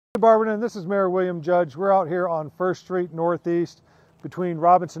Barberton, this is Mayor William Judge. We're out here on 1st Street Northeast between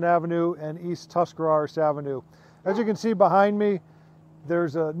Robinson Avenue and East Tuscarawas Avenue. As you can see behind me,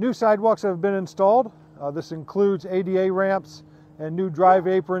 there's new sidewalks that have been installed. This includes ADA ramps and new drive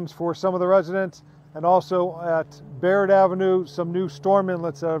aprons for some of the residents, and also at Barrett Avenue, some new storm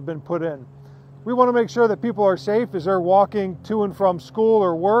inlets that have been put in. We want to make sure that people are safe as they're walking to and from school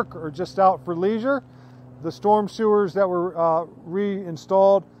or work or just out for leisure. The storm sewers that were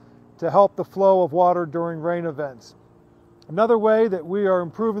reinstalled to help the flow of water during rain events. Another way that we are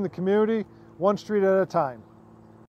improving the community, one street at a time.